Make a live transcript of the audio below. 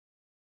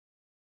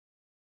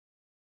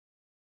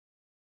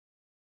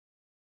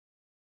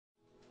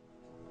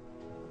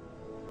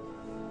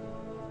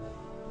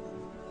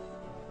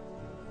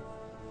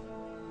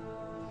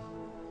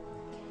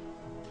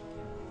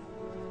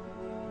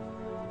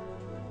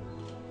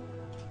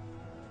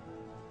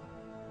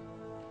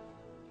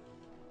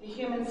the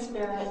human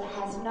spirit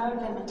has no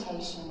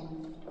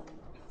limitation,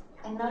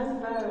 and no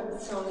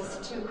bird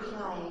soars too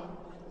high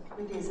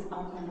with his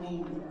own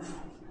wings.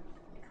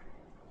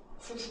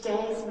 So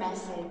today's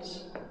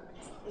message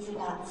is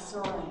about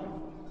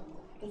soaring.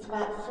 It's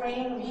about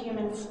freeing the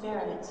human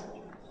spirit.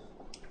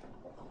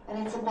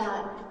 And it's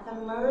about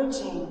the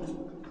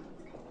merging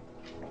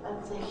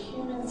of the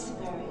human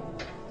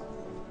spirit,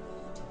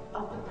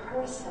 of the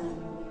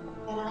person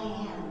that I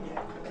am,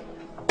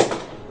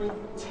 with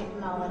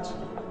technology.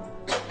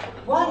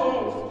 What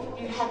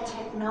if you had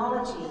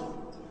technology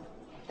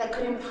that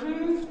could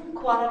improve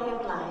quality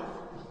of life,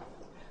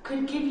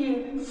 could give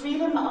you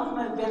freedom of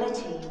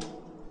mobility,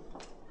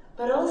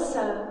 but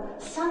also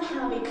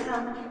somehow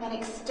become an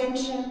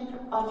extension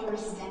of your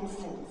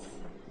senses?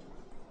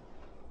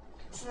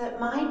 So that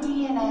my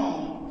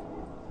DNA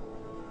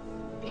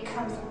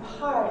becomes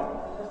part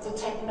of the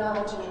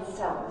technology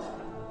itself.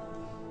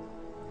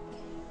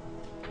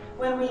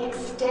 When we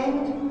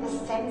extend the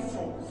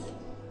senses,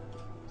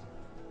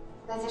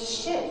 there's a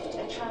shift,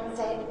 a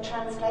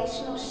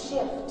translational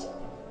shift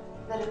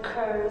that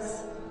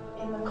occurs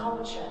in the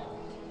culture.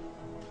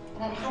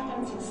 And it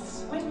happens as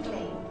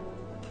swiftly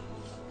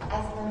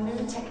as the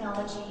new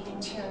technology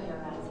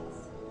interiorizes.